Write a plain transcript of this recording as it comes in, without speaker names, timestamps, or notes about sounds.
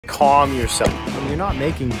calm yourself. I mean, you're not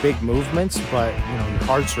making big movements, but you know, your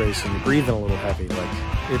heart's racing, you're breathing a little heavy. Like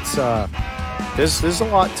it's there's a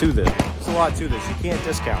lot to this. There's a lot to this. You can't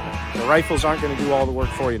discount it. The rifles aren't going to do all the work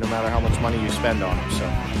for you, no matter how much money you spend on them. So,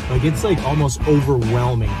 like, it's like almost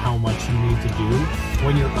overwhelming how much you need to do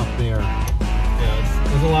when you're up there. Yeah,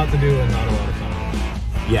 there's a lot to do and not a lot of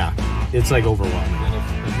time. Yeah, it's like overwhelming. And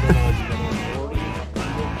if you don't know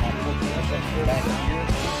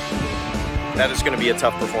that is going to be a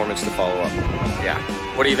tough performance to follow up. Yeah.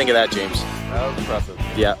 What do you think of that, James? That was impressive.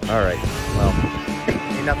 Yeah. All right. Well,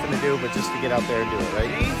 ain't nothing to do but just to get out there and do it,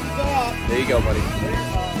 right? There you go, buddy.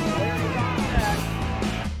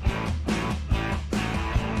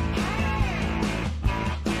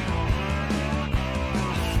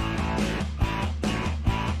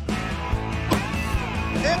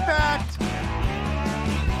 Impact!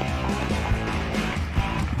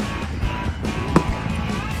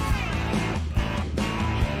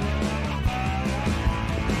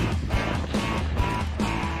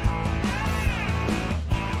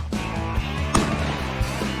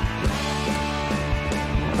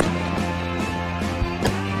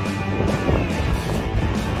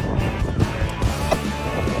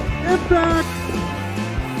 Impact!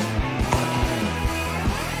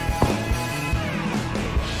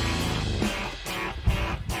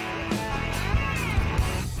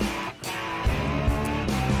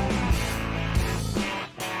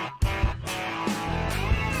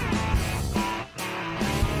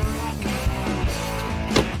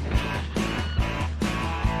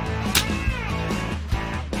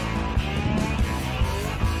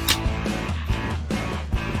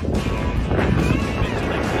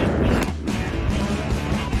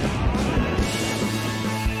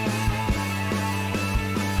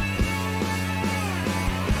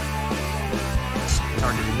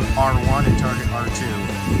 Targeting R1 and target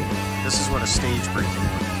R2. This is what a stage briefing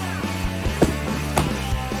is.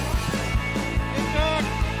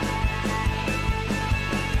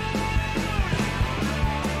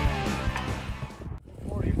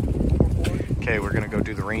 Okay, we're gonna go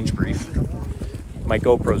do the range brief. My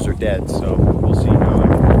GoPros are dead, so we'll see how I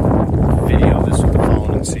can video this with the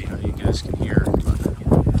phone and see how you guys can hear. But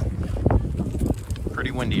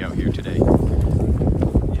pretty windy out here today.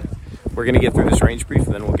 We're going to get through this range brief,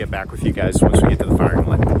 and then we'll get back with you guys once we get to the firing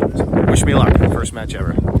line. So wish me luck. First match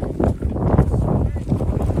ever.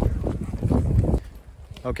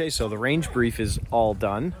 Okay, so the range brief is all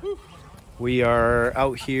done. We are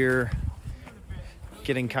out here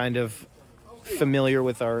getting kind of familiar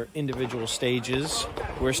with our individual stages.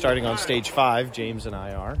 We're starting on stage 5, James and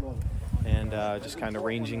I are, and just kind of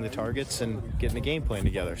ranging the targets and getting the game plan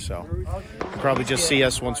together. So you'll probably just see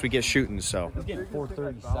us once we get shooting. So He's getting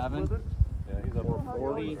 437. Yeah, he's at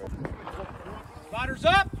 440. Spotters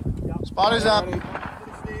up! spotters up.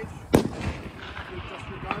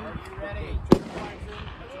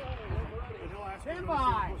 Stand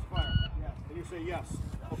by! And you say yes.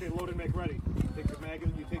 Okay, load and make ready. Take your mag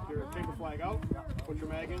in, you take your paper flag out, put your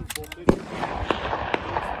mag in, full stitches. And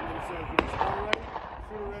then you say,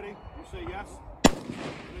 shooter ready, you say yes.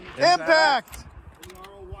 Impact! And the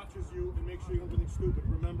RO watches you and makes sure you don't do anything stupid.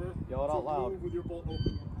 Remember, Yell it out loud. move with your bolt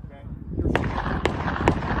open. Okay?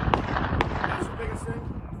 That's the biggest thing.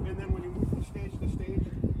 And then when you move from stage to stage,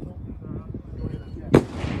 go ahead.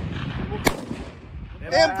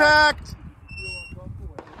 Impact!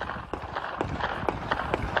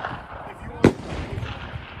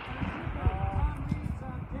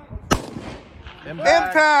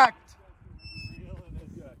 Impact!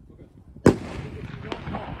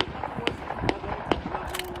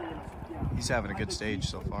 He's having a good stage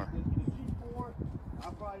so far.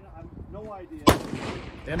 No idea.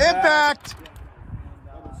 Impact!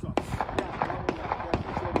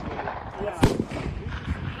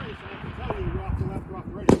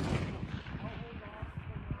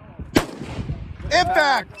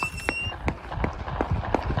 Impact!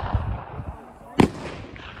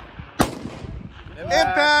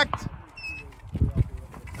 Impact!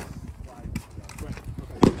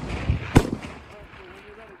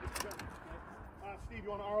 Steve, you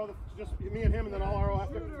want to RO just me and him, and then I'll RO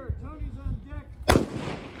after? Tony's on deck.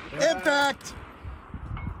 Impact!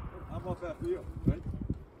 How about that for you? Right?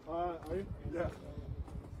 Are you? Yeah.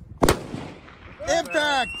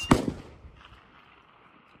 Impact!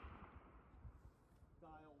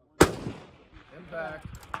 Impact.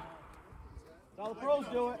 That's how the pros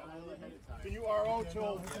do it. Can you RO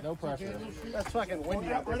till? No pressure. That's fucking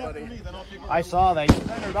windy out there, buddy. I saw that. You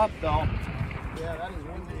centered up though. Yeah, that is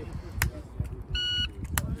windy.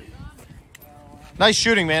 Nice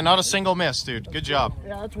shooting, man. Not a single miss, dude. Good job.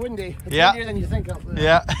 Yeah, it's windy. It's Yeah. windier than you think up there.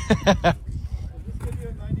 Yeah. Does this give you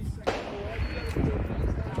a 90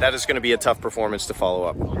 That is going to be a tough performance to follow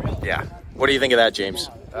up. Yeah. What do you think of that, James?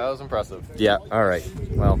 That was impressive. Yeah. All right.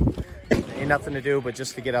 Well, ain't nothing to do but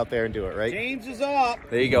just to get out there and do it, right? James is up.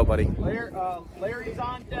 There you go, buddy. Larry's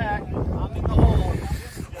on deck. I'm in the hole.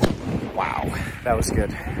 Wow. That was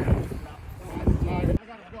good. As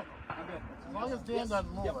long as Dan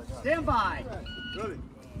doesn't move. Stand by. Ready?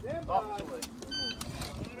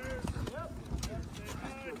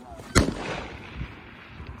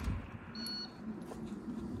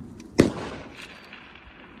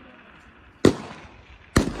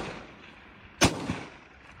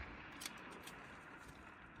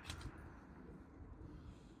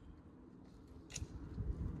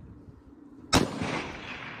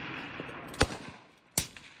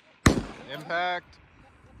 Impact.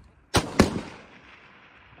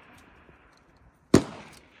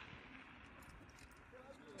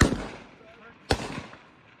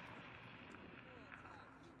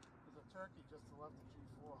 Turkey just to left of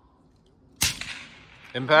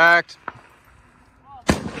G4. Impact.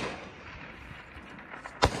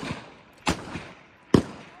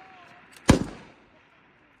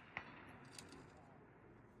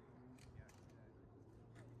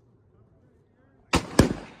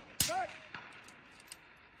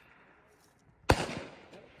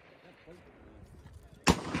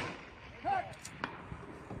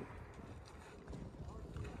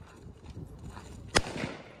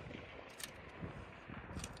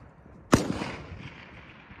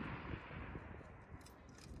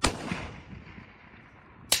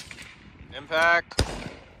 Impact.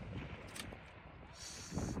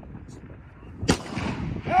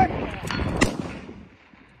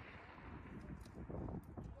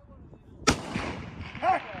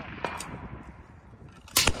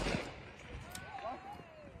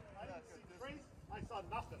 I saw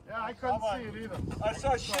nothing. Yeah, I couldn't see it either. I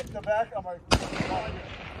saw shit in the back. I'm like,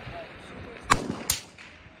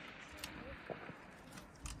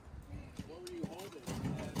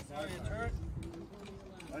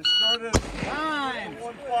 I started Time.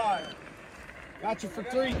 1-5. Got you for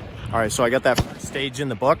 3. All right, so I got that first stage in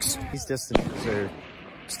the books. These distances are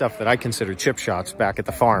stuff that I consider chip shots back at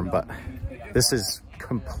the farm, but this is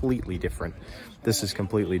completely different. This is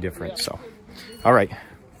completely different, so. All right,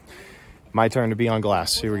 my turn to be on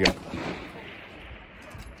glass. Here we go.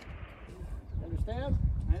 Understand?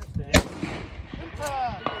 I understand.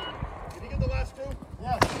 Did you get the last 2?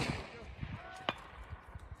 Yes.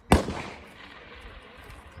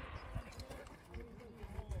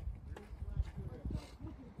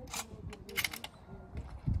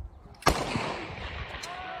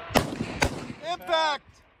 Impact.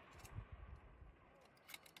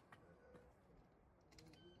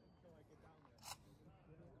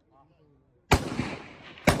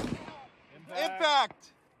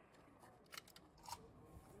 Impact.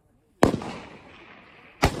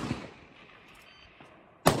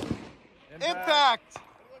 Impact.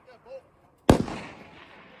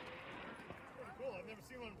 Cool. I've never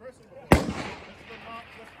seen one in person before.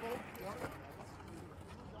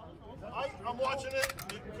 I'm watching it.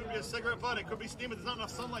 It could be a cigarette butt. It could be steaming. There's not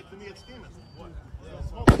enough sunlight to me. It's steaming. What?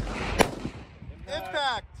 Smoke.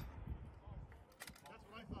 Impact. That's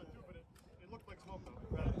what I thought too, but it looked like smoke though.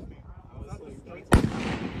 Rather than steam.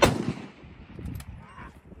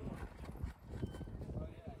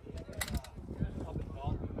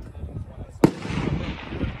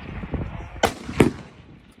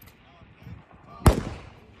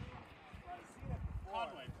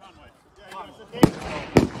 Conway. Yeah, it's a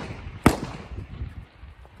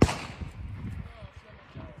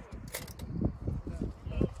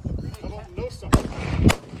How about no sun?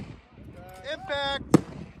 Impact.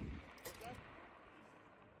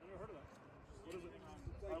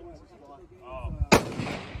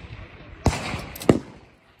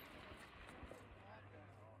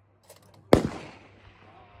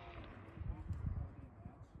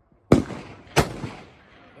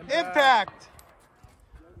 Impact.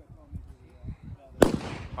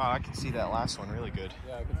 Wow, I can see that last one really good.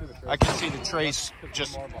 Yeah, I can see the trace. I can see the trace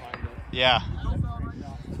just, More behind it. yeah.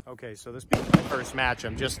 Okay, so this being my first match,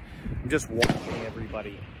 I'm just watching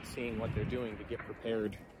everybody, seeing what they're doing to get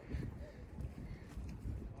prepared.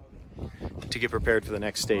 For the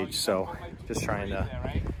next stage. So just trying to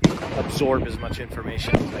absorb as much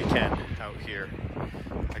information as I can out here.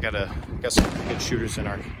 I got some good shooters in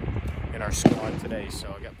our squad today,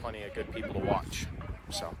 so I got plenty of good people to watch.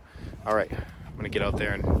 So, all right, I'm gonna get out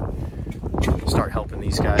there and start helping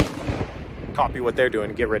these guys copy what they're doing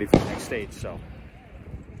and get ready for the next stage. So,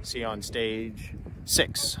 see you on stage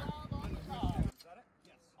 6.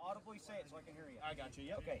 Audibly say it so I can hear you. I got you.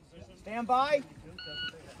 Yep. Okay. Stand by.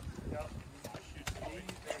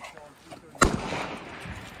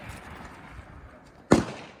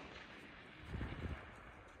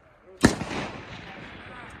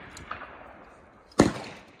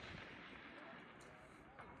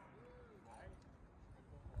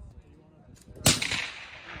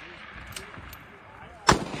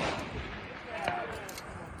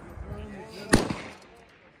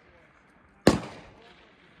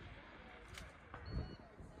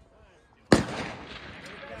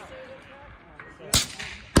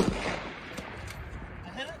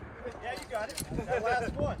 got it. That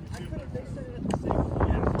last one. I couldn't. They said it at the same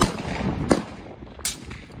time.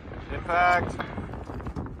 Impact.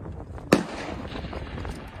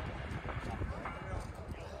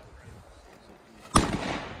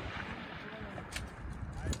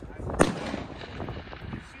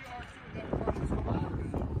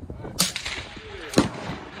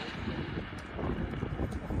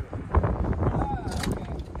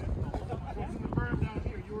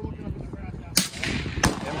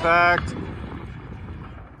 Impact.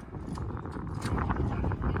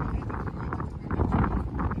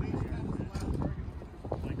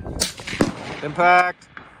 Impact.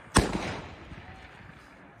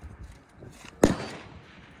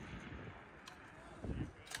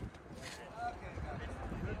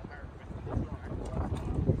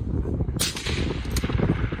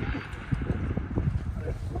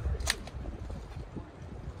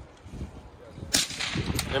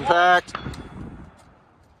 Impact.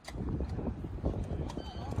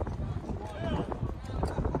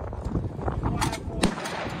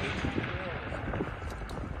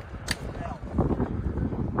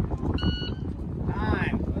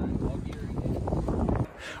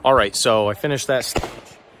 All right, so I finished that stage.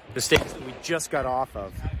 The stage that we just got off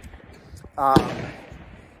of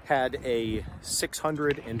had a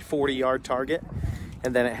 640-yard target,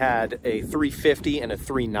 and then it had a 350 and a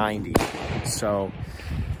 390. So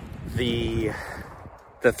the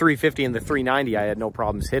 350 and the 390 I had no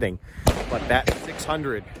problems hitting, but that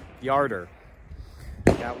 600-yarder,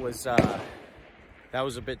 that was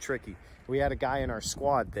a bit tricky. We had a guy in our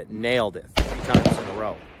squad that nailed it 3 times in a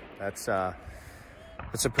row. That's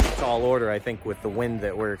a pretty tall order, I think, with the wind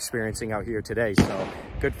that we're experiencing out here today. So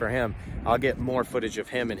good for him. I'll get more footage of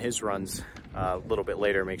him and his runs a little bit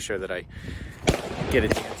later, make sure that I get a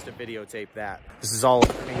chance to videotape that. This is all a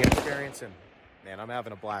learning experience, and man, I'm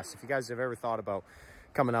having a blast. If you guys have ever thought about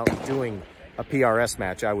coming out and doing a PRS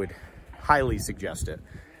match, I would highly suggest it.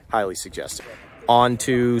 Highly suggest it. On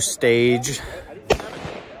to stage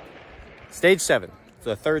 7.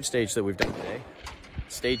 The third stage that we've done today.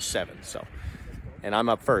 Stage 7. So, and I'm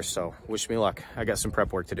up first, so wish me luck. I got some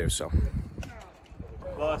prep work to do, so.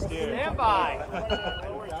 Lost here. Stand by.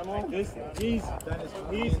 He's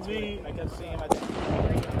me. I can see him.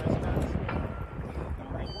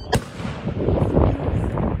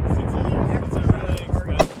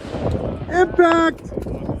 Impact!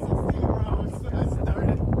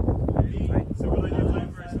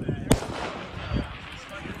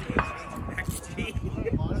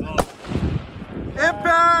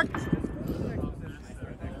 Impact!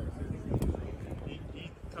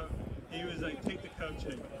 He was like, take the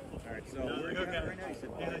coaching. All right, so we're okay. He's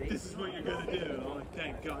like, this is what you're gonna do. I'm like,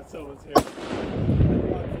 thank God someone's here.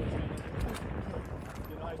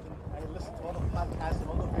 I listened to all the podcasts and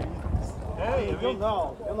all the videos. Hey, you'll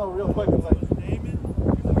know real quick. It's like,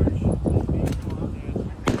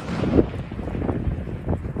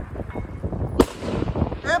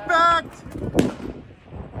 Impact!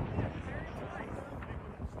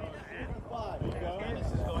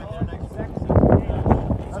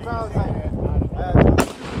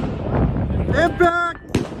 Impact!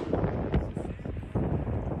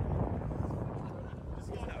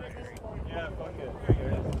 Yeah, fuck it.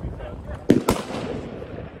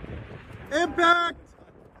 Impact!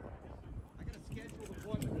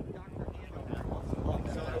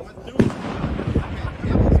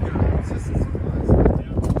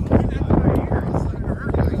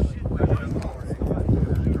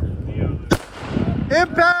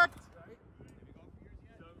 Impact!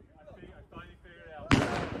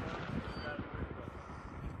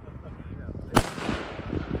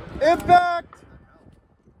 Impact!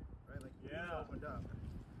 Yeah.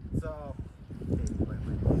 So,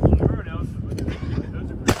 Everyone else is looking at those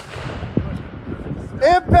are pretty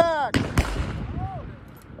Impact!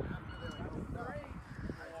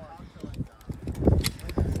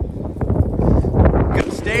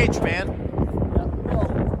 Good stage, man.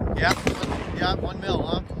 Yep. Yeah, 1 mil,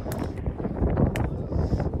 huh?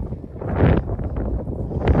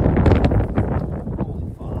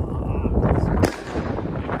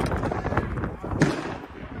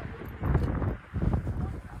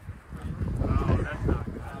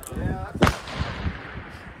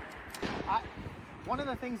 One of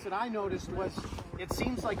the things that I noticed was it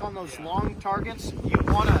seems like on those long targets, you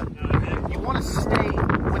wanna stay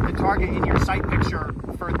with the target in your sight picture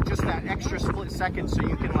for just that extra split second so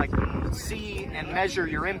you can like see and measure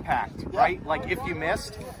your impact, right? Like if you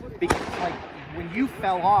missed, because like when you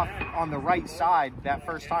fell off on the right side that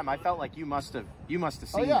first time, I felt like you must have seen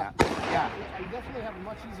that. Yeah. I definitely have a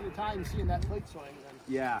much easier time seeing that plate swing than.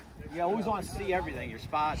 Yeah. You always want to see everything, your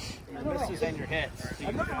spots, your misses, and your hits. So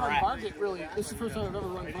I've never run Varget, really. This is the first time I've ever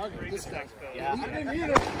run Varget with this guy. Yeah. I didn't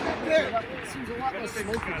either. It seems a lot less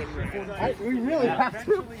smoky than before. We really have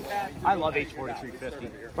to. I love H4350.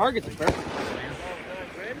 Varget's a perfect, man.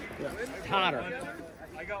 It's hotter.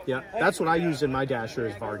 Yeah, that's what I use in my dasher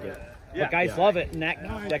is Varget. Yeah, but guys love it, and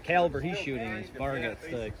that caliber he's shooting is Varget's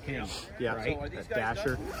the king. Yeah, right? That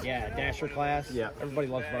dasher. Yeah, dasher class. Yeah. Everybody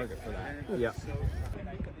loves Varget for that. Yeah.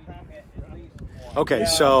 Okay,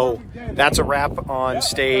 so that's a wrap on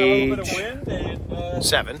stage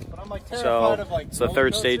 7. So it's the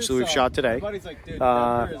third stage that we've shot today. Moving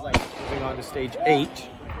on to stage 8.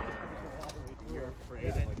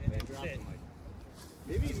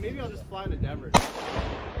 Maybe I'll just fly to Denver.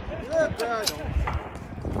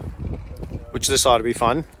 Which this ought to be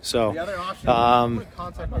fun. So, yeah, I'm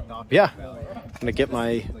gonna get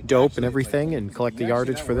my dope and everything and collect the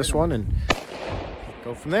yardage for this one and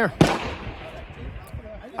go from there.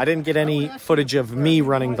 I didn't get any footage of me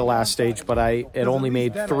running the last stage, but it only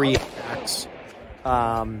made 3 attacks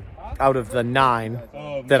out of the 9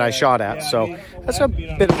 that I shot at. So that's a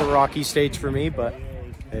bit of a rocky stage for me, but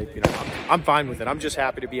hey, you know, I'm fine with it. I'm just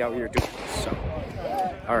happy to be out here doing this. So,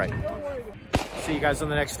 all right, see you guys on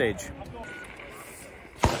the next stage.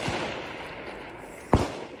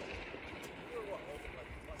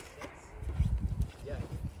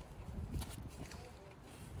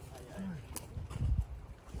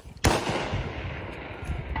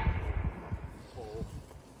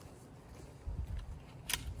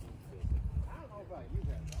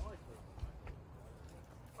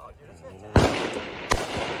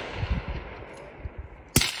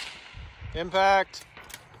 Impact.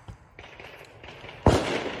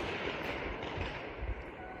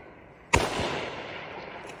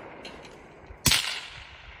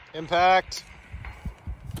 Impact.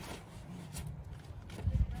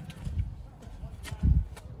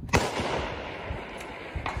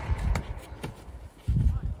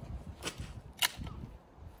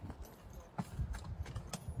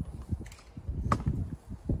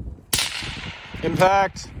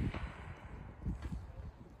 Impact.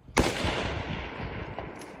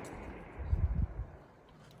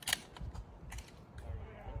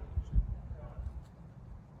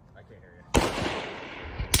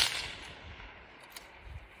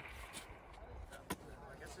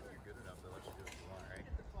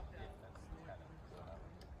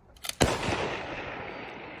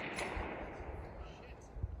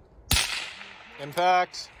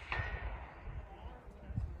 Impact.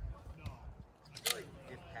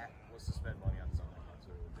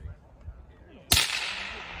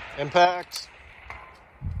 Impact.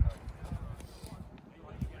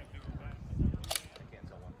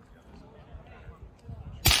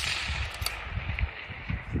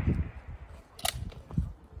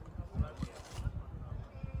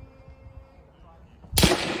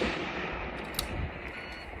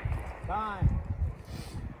 Time.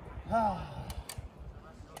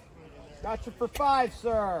 Got you for 5,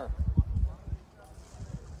 sir.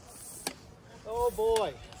 Oh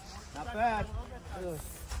boy, not bad. Ugh.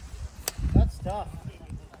 That's tough.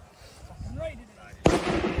 You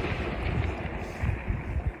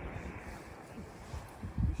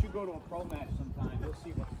should go to a pro match sometime. You'll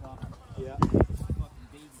see what's tough. Yeah.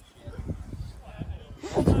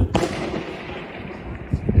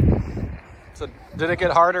 So did it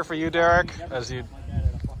get harder for you, Derek, as you?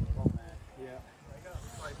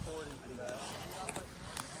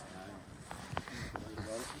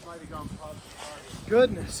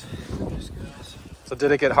 Goodness. So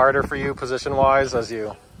did it get harder for you position-wise as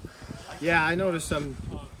you? Yeah, I noticed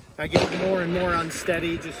I get more and more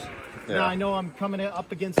unsteady. Yeah. Now I know I'm coming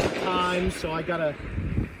up against the time, so I gotta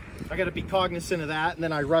be cognizant of that. And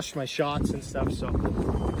then I rush my shots and stuff, so I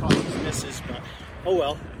caught these misses. But oh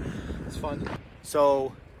well, it's fun.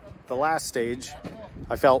 So the last stage,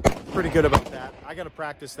 I felt pretty good about that. I got to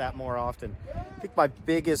practice that more often. I think my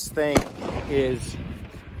biggest thing is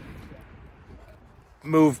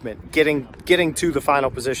movement, getting to the final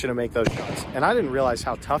position to make those shots. And I didn't realize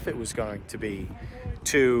how tough it was going to be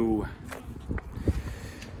to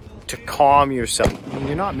calm yourself. I mean,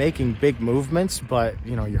 you're not making big movements, but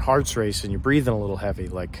you know, your heart's racing, you're breathing a little heavy.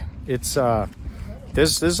 Like it's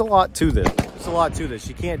there's a lot to this. There's a lot to this.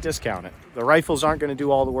 You can't discount it. The rifles aren't going to do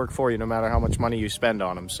all the work for you, no matter how much money you spend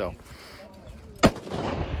on them. So,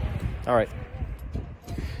 all right,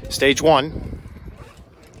 stage 1.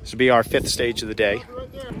 This will be our 5th stage of the day.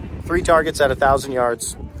 3 targets at 1,000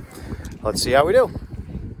 yards. Let's see how we do.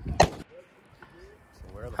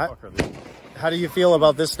 fuck are these? How do you feel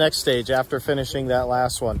about this next stage after finishing that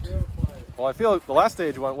last one? Well, I feel the last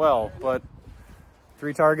stage went well, but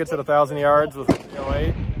 3 targets at 1,000 yards with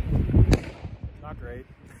 308, not great.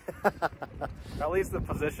 At least the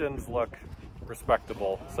positions look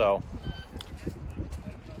respectable, so.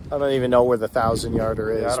 I don't even know where the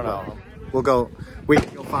 1,000-yarder is. Yeah, I don't know. We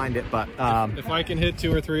can go find it, but If I can hit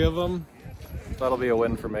 2 or 3 of them, that'll be a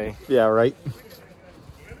win for me. yeah, right.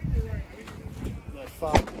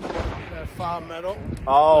 That 5 metal.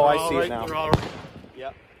 Oh, I All see right, it now. they're all right.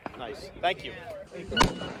 Yep, nice. Thank you. Two.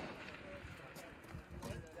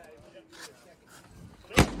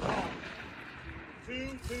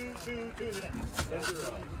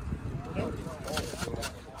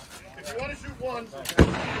 If you want to shoot one,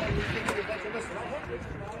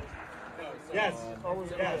 yes.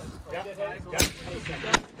 Yes. Yep.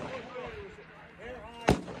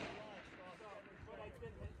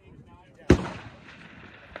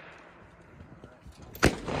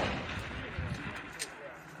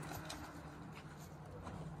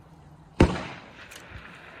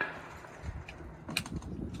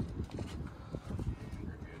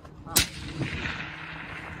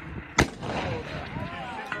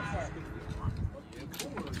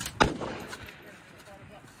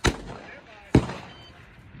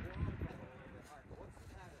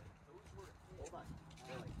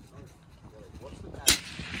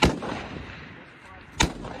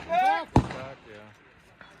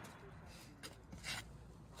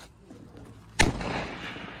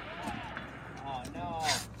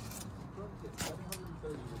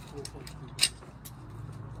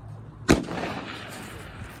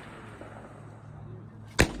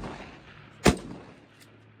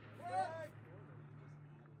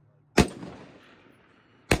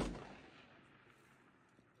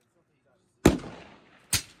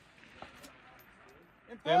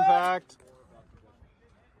 Impact.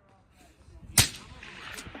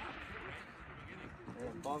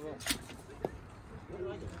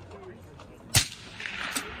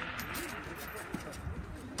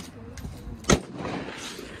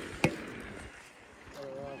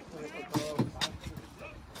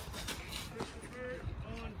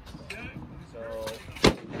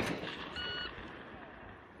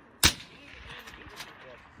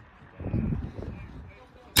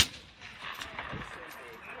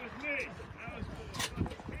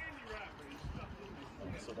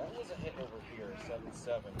 So that was a hit over here,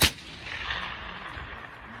 7-7.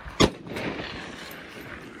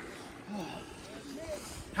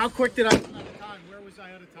 How quick did I run out of time? Where was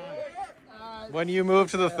I out of time? When you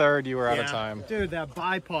moved to the 3rd, you were out of time. Dude, that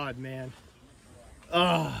bipod, man.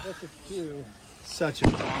 Oh, such a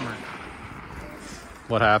bummer.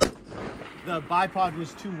 What happened? The bipod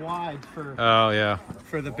was too wide for Oh, yeah.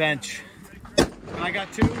 the bench. And I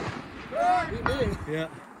got 2. Yeah.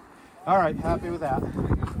 All right, happy with that.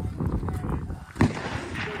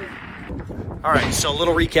 All right, so a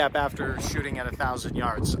little recap after shooting at 1,000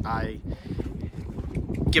 yards.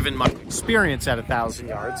 Given my experience at 1,000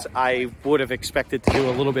 yards, I would have expected to do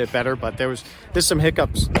a little bit better, but there's some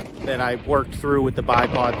hiccups that I worked through with the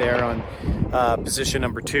bipod there on position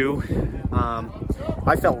number 2.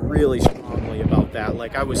 I felt really strongly about that.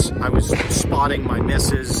 Like I was spotting my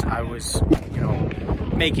misses. I was,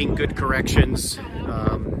 making good corrections.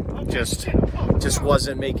 Just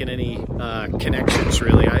wasn't making any connections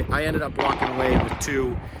really. I ended up walking away with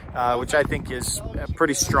 2, which I think is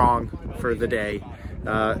pretty strong for the day.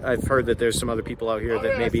 I've heard that there's some other people out here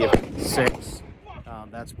that maybe have 6.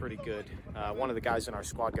 That's pretty good. One of the guys in our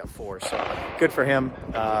squad got 4, so good for him.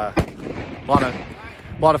 A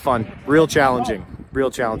lot of fun. Real challenging.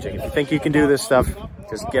 If you think you can do this stuff,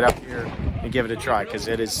 just get up here and give it a try, because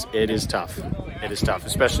it is tough. It is tough,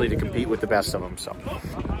 especially to compete with the best of them. So,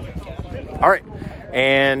 all right,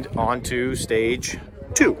 and on to stage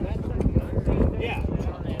 2.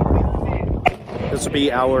 This will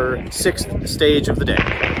be our 6th stage of the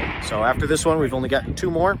day. So after this one, we've only got 2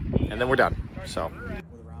 more, and then we're done. So.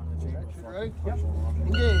 Ready? Yep.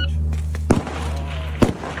 Engage.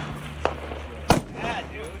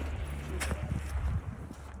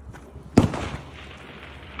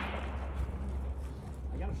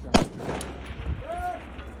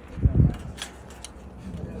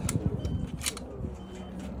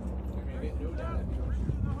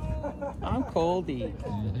 I'm coldy.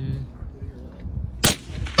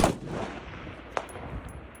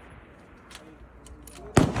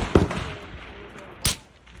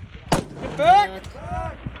 Get back!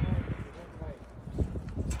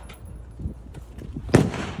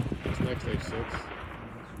 What's next, stage 6?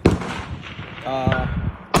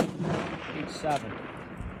 Stage 7.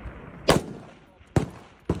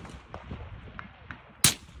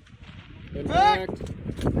 Impact.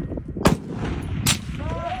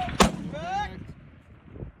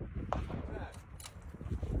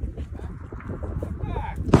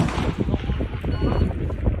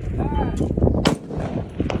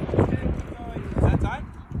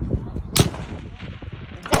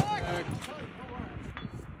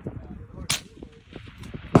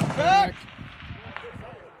 Back.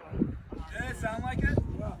 Did it sound like it?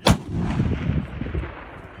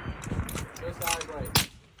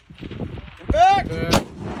 Back.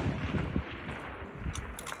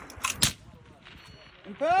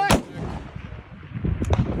 Impact!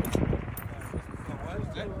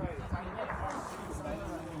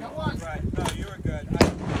 Right, no, you were good.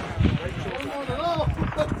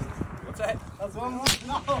 What's that? That's one more.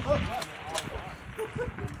 No.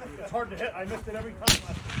 It's hard to hit. I missed it every time.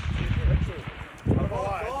 I don't know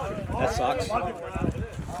why. That sucks.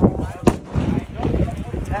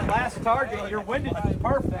 That last target, your windage is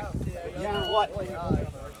perfect. You're what?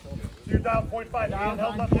 You're down 0.5.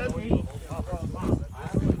 Handheld up good?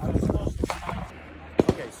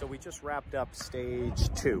 Okay, so we just wrapped up stage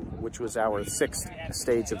 2, which was our 6th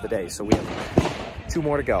stage of the day. So we have 2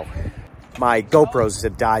 more to go. My GoPros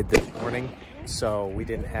had died this morning, so we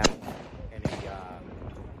didn't have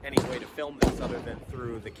any way to film this other than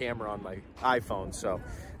through the camera on my iPhone. So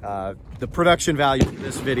the production value of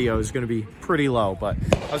this video is going to be pretty low, but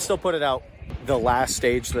I'll still put it out. The last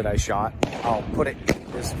stage that I shot, I'll put it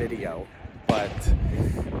in this video, but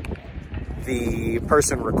the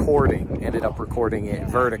person recording ended up recording it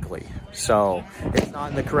vertically, so it's not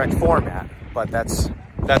in the correct format, but that's okay.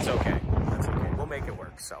 That's okay. We'll make it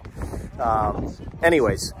work. So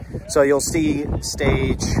anyways, so you'll see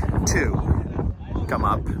stage 2 come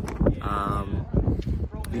up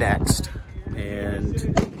next,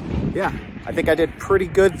 and yeah, I think I did pretty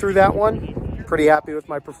good through that one. Pretty happy with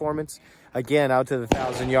my performance. Again, out to the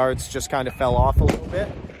 1,000 yards, just kind of fell off a little bit,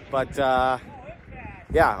 but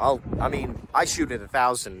yeah, I mean, I shoot at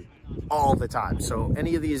 1,000 all the time. So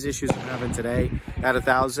any of these issues I'm having today at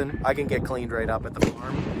 1,000, I can get cleaned right up at the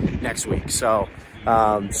farm next week. So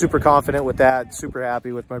super confident with that. Super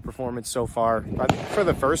happy with my performance so far. I think for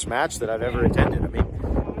the first match that I've ever attended, I mean,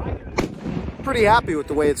 pretty happy with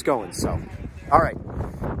the way it's going. So, all right,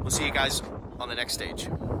 we'll see you guys on the next stage.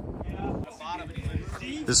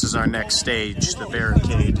 This is our next stage, the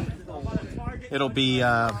barricade. It'll be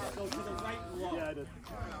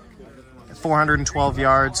 412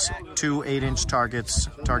 yards, 2 8-inch targets,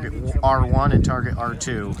 target R1 and target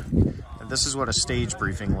R2. And this is what a stage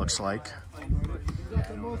briefing looks like.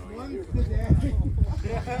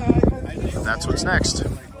 That's what's next.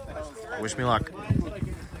 Wish me luck.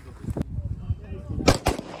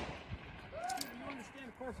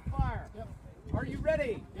 Are you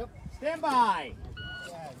ready? Yep. Stand by.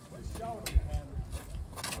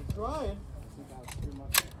 I'm trying.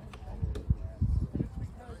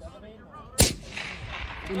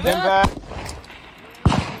 Impact.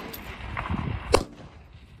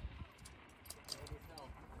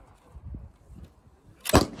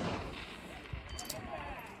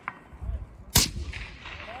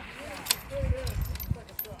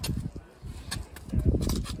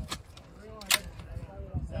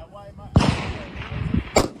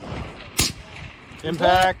 Impact.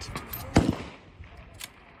 Impact.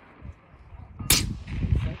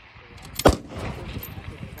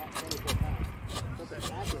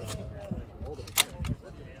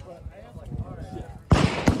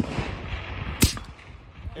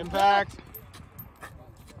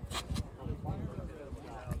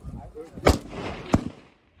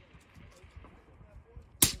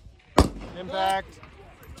 Impact.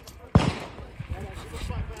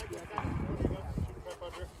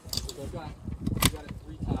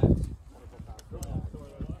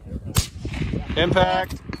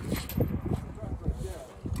 Impact.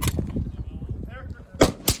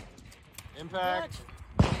 Impact.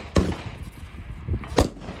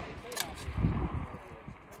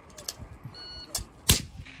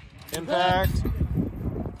 Impact.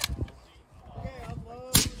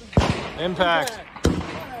 Impact.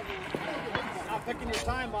 Not picking your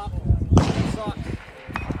time up. That sucks.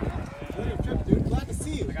 Dude, glad to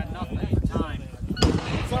see you. I got nothing for time.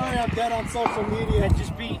 Sorry I'm dead on social media. I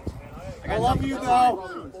just beat. I love you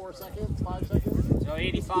though. 4 seconds, 5 seconds. So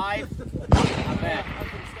 85. Not bad.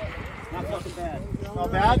 Not fucking bad.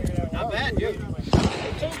 Not bad? Not bad, dude.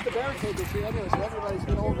 They changed the barricade this year anyway, so everybody's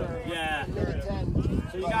been over. Yeah. They're at 10.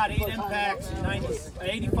 So you got 8 impacts in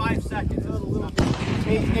 85 seconds.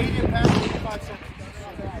 8 impacts, 85 seconds.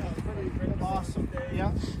 Pretty awesome.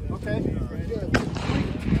 Yeah. Okay. Good.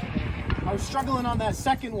 I was struggling on that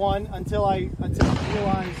second one until I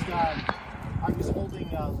realized I was holding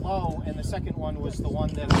low, and the second one was the one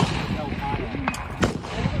that held high.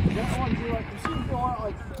 This one, you seem to go out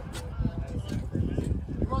like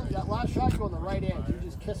that last shot. You on the right edge. You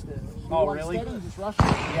just kissed it. Oh, really? Steady, just rushed it.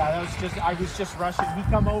 Yeah, that was just. I was just rushing. He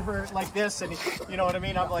come over like this, and you know what I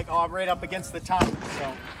mean. I'm like, oh, I'm right up against the top.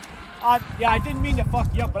 So. Yeah, I didn't mean to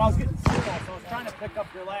fuck you up, but I was getting slow, so I was trying to pick up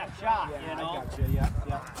your last shot, Yeah, you know? I got you. Yeah,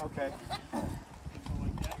 okay.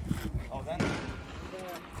 Oh, then.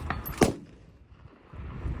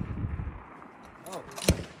 Oh.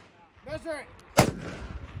 Measure it.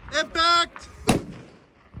 Impact!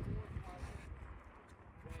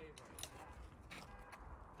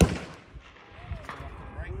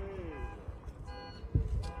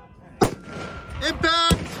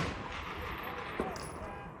 Impact!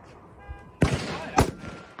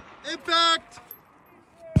 Impact!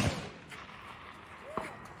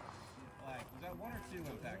 Was that one or two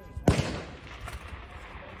impacts?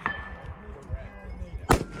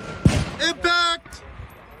 Impact!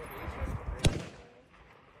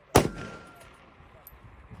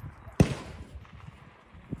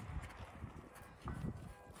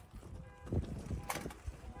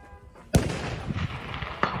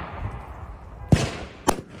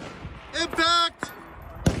 Impact!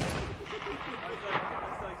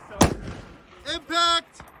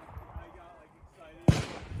 Impact!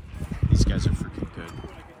 These guys are freaking good.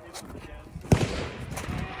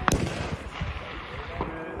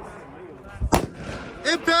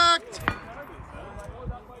 Impact!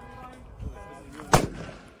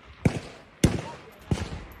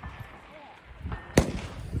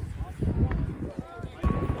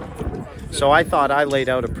 So I thought I laid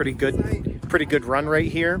out a pretty good run right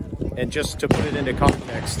here, and just to put it into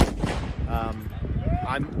context,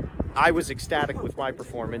 I was ecstatic with my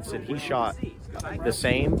performance, and he shot the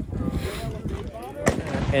same,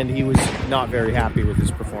 and he was not very happy with his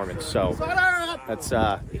performance. So that's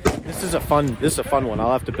this is a fun one.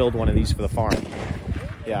 I'll have to build one of these for the farm.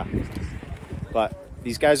 Yeah, but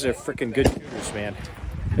these guys are freaking good shooters, man.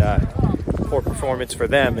 Poor performance for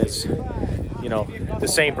them is, you know, the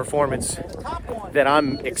same performance that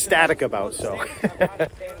I'm ecstatic about. So,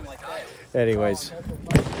 anyways,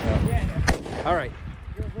 all right.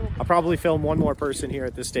 I'll probably film one more person here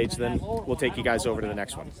at this stage, then we'll take you guys over to the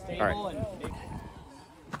next one. All right.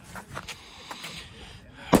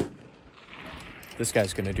 This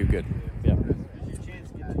guy's gonna do good. Yeah.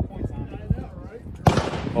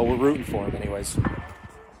 Well, we're rooting for him anyways.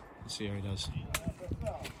 Let's see how he does.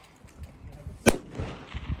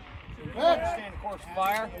 Stand course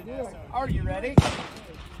fire. Are you ready?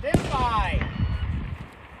 Stand by.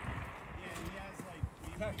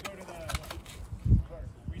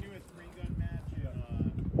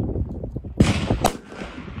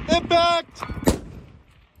 Impact! Damn,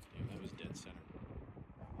 that was dead center.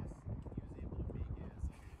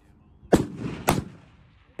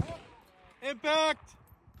 Impact!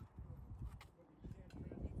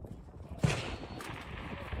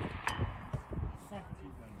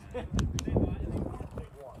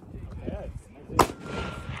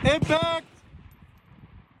 Impact!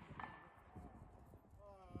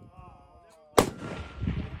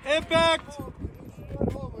 Impact!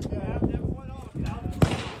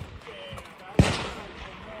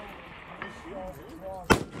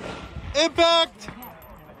 Impact!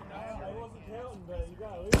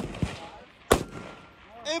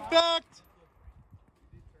 Impact!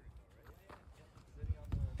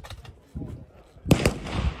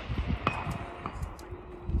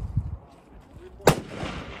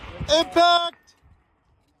 Impact!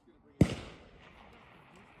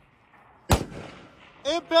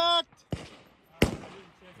 Impact! There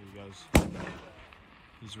he goes.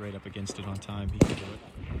 He's right up against it on time. He can do it.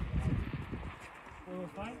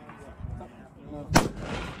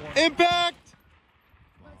 Impact!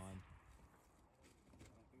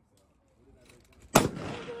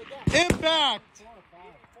 Impact!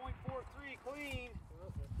 8.43 clean.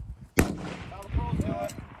 How the pros do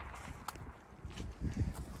it.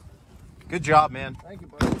 Good job, man. Thank you,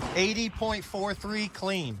 buddy. 80.43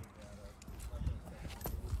 clean.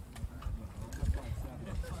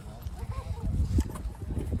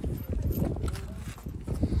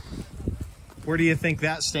 Where do you think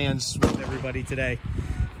that stands with everybody today?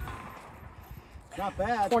 Not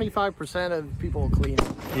bad. 25% of people clean.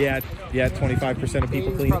 Yeah, 25% of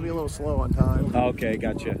people clean. Probably a little slow on time. Okay,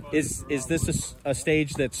 gotcha. Is this a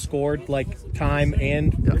stage that's scored like time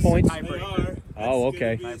and points? Oh,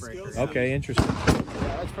 okay. Okay, interesting. Yeah,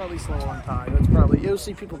 that's probably slow on time. That's probably, you'll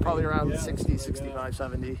see people probably around 60, 65,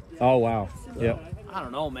 70. Oh, wow. Yep. I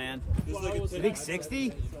don't know, man. You think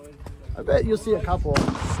 60? I bet you'll see a couple.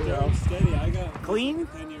 You know? Steady. I got Clean?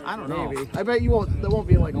 10 years I don't know. Maybe. I bet you won't. There won't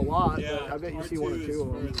be like a lot. Yeah, But I bet you'll see R2 one or is two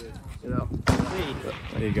of them. further. You know.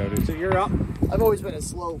 There you go, dude. So you're up. I've always been a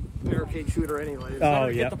slow barricade shooter, anyway.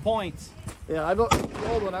 Better get the points. Yeah, the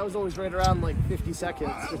old one. I was always right around like 50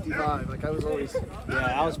 seconds, 55. Like I was always.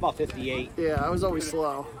 Yeah, I was about 58. Yeah, I was always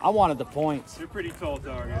slow. I wanted the points. You're pretty tall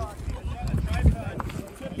target.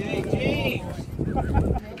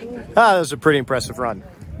 That was a pretty impressive run.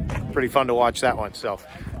 Pretty fun to watch that one. So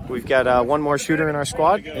we've got one more shooter in our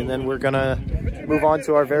squad, and then we're gonna move on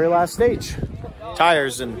to our very last stage.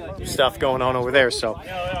 Tires and stuff going on over there. So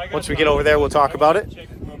once we get over there, we'll talk about it,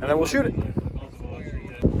 and then we'll shoot it.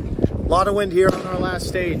 A lot of wind here on our last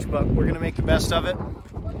stage, but we're gonna make the best of it.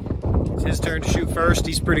 It's his turn to shoot first.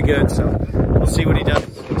 He's pretty good, so we'll see what he does,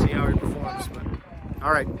 see how he performs. But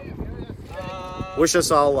all right, wish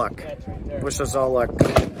us all luck. Wish us all luck. All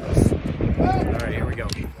right, here we go.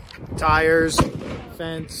 Tires,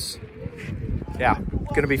 fence. Yeah,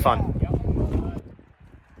 gonna be fun.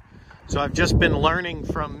 So I've just been learning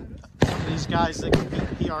from these guys that can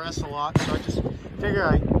beat PRS a lot, so I just figure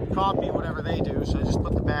I copy whatever they do. So I just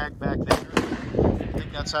put the bag back there. I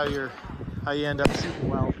think that's how you end up shooting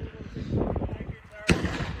well.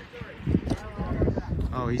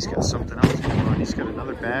 Oh, he's got something else going on. He's got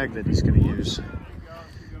another bag that he's going to use.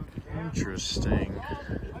 Interesting.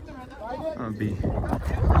 I'll be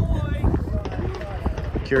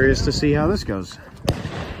curious to see how this goes.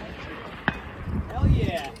 Hell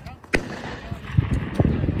yeah.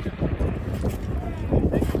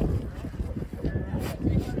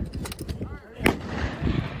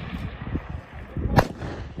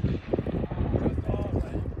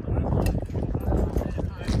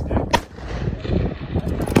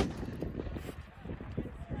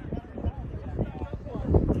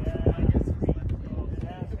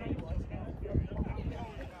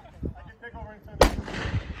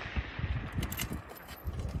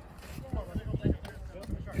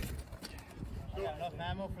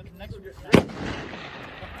 Ammo for the next one.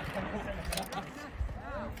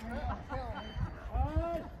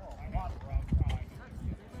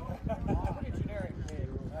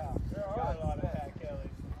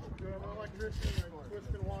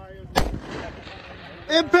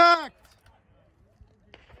 Impact!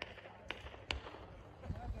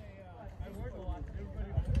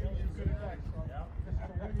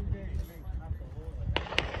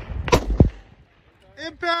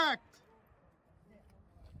 Impact!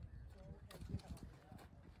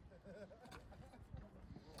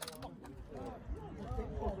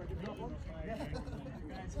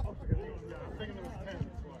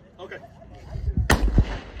 Okay.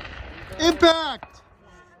 Impact!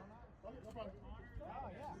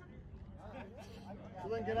 So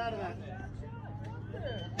then get out of that.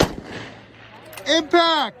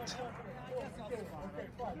 Impact!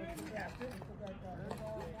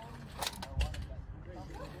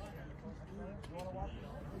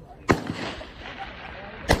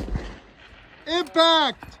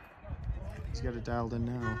 Impact! He's got it dialed in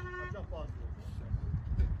now.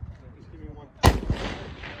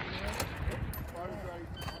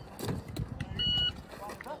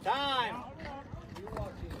 Time!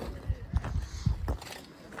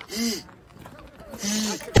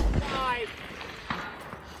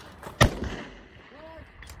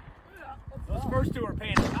 Those first two are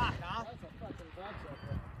paying a lot, huh?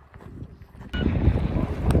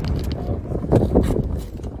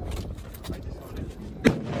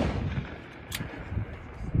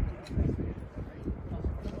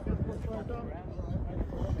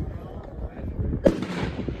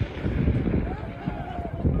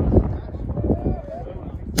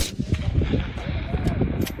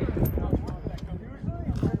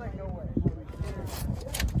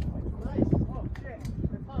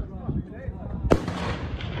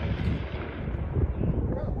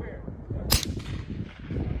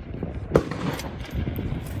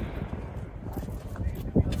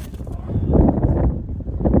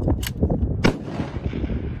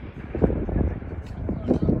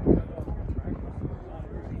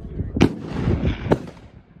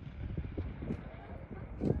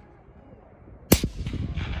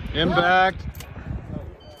 Impact!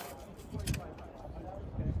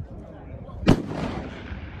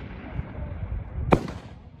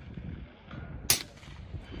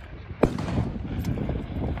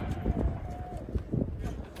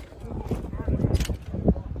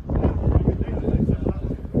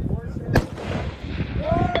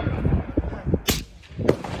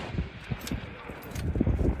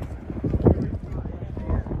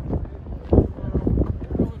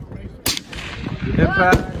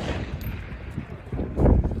 Impact!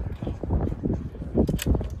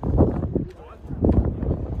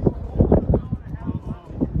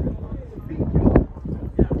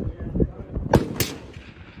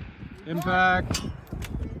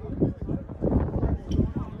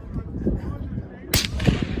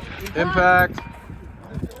 Impact.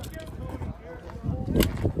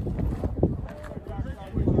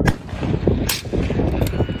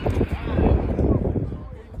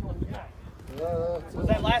 Was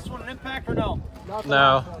that last one an impact or no?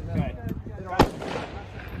 No. Okay.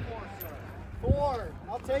 4.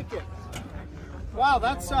 I'll take it. Wow,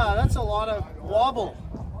 that's a lot of wobble.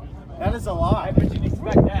 That is a lot. I bet you didn't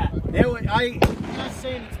expect that. I'm not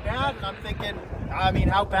saying it's bad, and I'm thinking, I mean,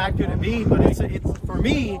 how bad could it be? But it's for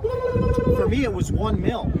me, it was 1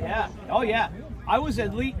 mil. Yeah. Oh yeah. I was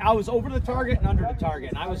over the target and under the target,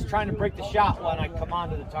 and I was trying to break the shot when I come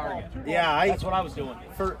onto the target. Yeah, that's what I was doing.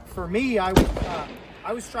 For me, I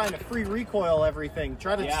was trying to free recoil everything,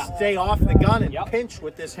 try to stay off the gun and pinch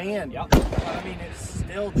with this hand. Yep. But I mean, it's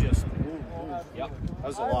still just. Yep. That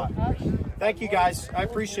was a lot. Thank you guys. I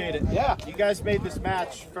appreciate it. Yeah. You guys made this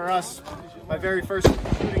match for us my very first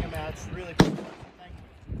shooting a match. Really cool. Thank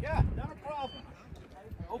you. Yeah, not a problem.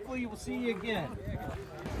 Hopefully we'll see you again.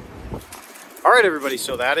 All right, everybody.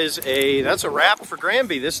 So that's a wrap for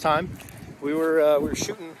Granby this time. We were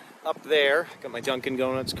shooting up there. Got my Dunkin'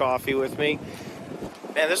 Donuts coffee with me.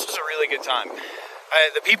 Man, this was a really good time.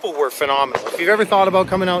 The people were phenomenal. If you've ever thought about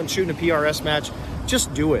coming out and shooting a PRS match,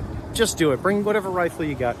 just do it. Just do it. Bring whatever rifle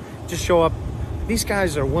you got. Just show up. These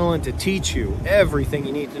guys are willing to teach you everything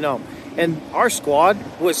you need to know. And our squad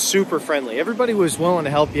was super friendly. Everybody was willing to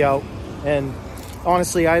help you out. And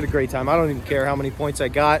honestly, I had a great time. I don't even care how many points I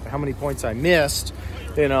got, how many points I missed.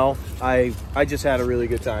 You know, I just had a really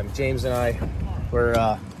good time. James and I we're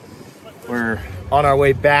on our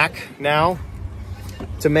way back now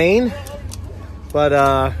to Maine. But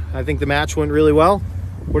I think the match went really well.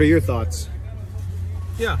 What are your thoughts?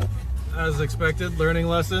 Yeah, as expected, learning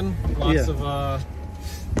lesson. Lots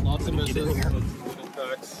of misses with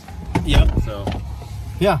impacts. Yep. So,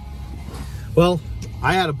 yeah. Well,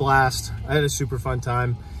 I had a blast. I had a super fun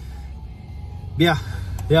time. Yeah,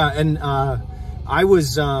 and I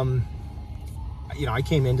was, I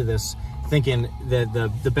came into this thinking that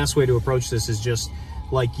the best way to approach this is just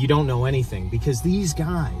like you don't know anything, because these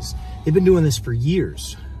guys, they've been doing this for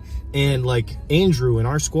years, and like Andrew in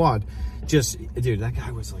our squad. Dude, that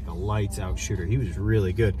guy was like a lights out shooter. He was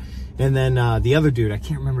really good. And then the other dude, I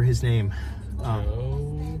can't remember his name.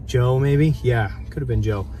 Joe, maybe? Yeah, could have been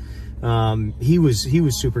Joe. He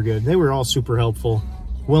was super good. They were all super helpful,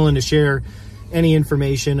 willing to share any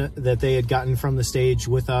information that they had gotten from the stage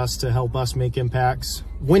with us to help us make impacts.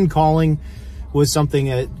 Wind calling was something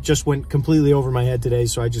that just went completely over my head today,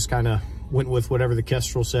 so I just kind of went with whatever the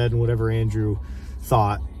Kestrel said and whatever Andrew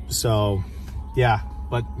thought. So, yeah.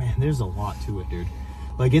 But man, there's a lot to it, dude.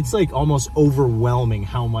 Like, it's like almost overwhelming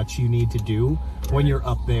how much you need to do when you're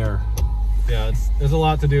up there. Yeah, there's a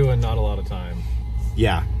lot to do and not a lot of time.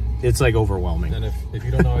 Yeah, it's like overwhelming. And if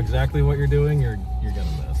you don't know exactly what you're doing, you're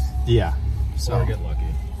gonna miss. Yeah. So or get lucky.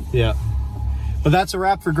 Yeah. But that's a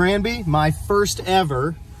wrap for Granby. My first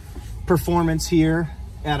ever performance here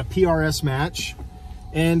at a PRS match.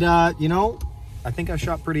 And I think I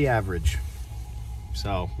shot pretty average.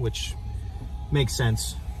 So, which makes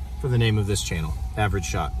sense for the name of this channel, Average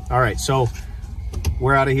Shot. All right, so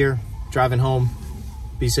we're out of here, driving home.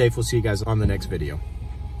 Be safe. We'll see you guys on the next video.